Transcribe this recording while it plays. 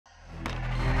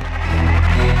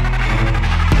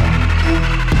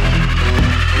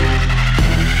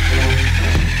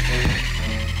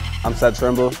I'm Seth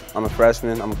Trimble. I'm a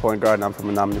freshman. I'm a point guard, and I'm from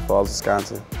Menominee Falls,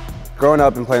 Wisconsin. Growing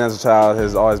up and playing as a child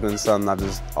has always been something I've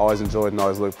just always enjoyed and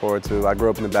always looked forward to. I grew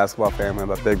up in a basketball family.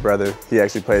 My big brother, he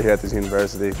actually played here at this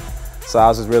university. So I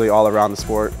was just really all around the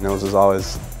sport, and it was just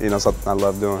always, something I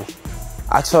loved doing.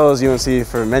 I chose UNC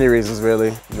for many reasons,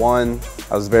 really. One,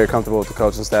 I was very comfortable with the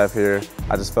coaching staff here.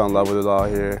 I just fell in love with it all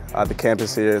here. The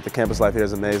campus here, the campus life here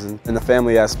is amazing. And the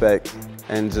family aspect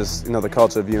and just, the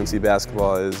culture of UNC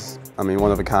basketball is,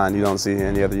 one of a kind. You don't see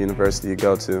any other university you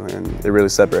go to, and it really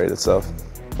separated itself.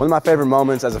 One of my favorite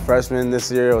moments as a freshman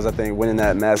this year was, I think, winning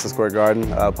at Madison Square Garden,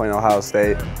 playing Ohio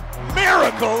State.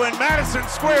 Miracle in Madison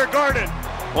Square Garden.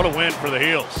 What a win for the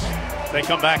Heels. They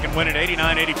come back and win it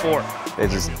 89-84.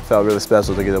 It just felt really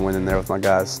special to get a win in there with my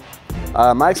guys.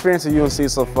 My experience at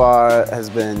UNC so far has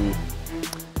been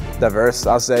diverse.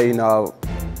 I'll say,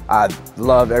 I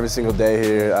love every single day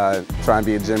here. I try and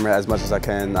be a gym rat as much as I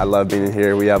can. I love being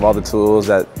here. We have all the tools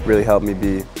that really help me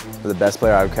be the best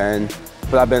player I can.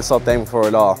 But I've been so thankful for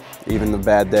it all, even the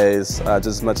bad days, just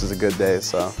as much as the good days.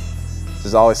 So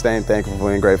just always staying thankful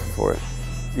and grateful for it.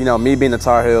 Me being a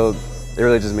Tar Heel, it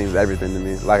really just means everything to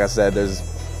me. Like I said, there's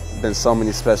been so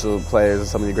many special players and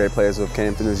so many great players who have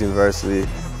came through this university.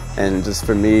 And just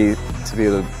for me to be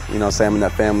able to, say I'm in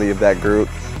that family of that group,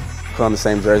 put on the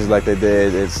same jersey like they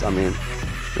did, it's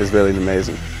really an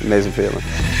amazing feeling.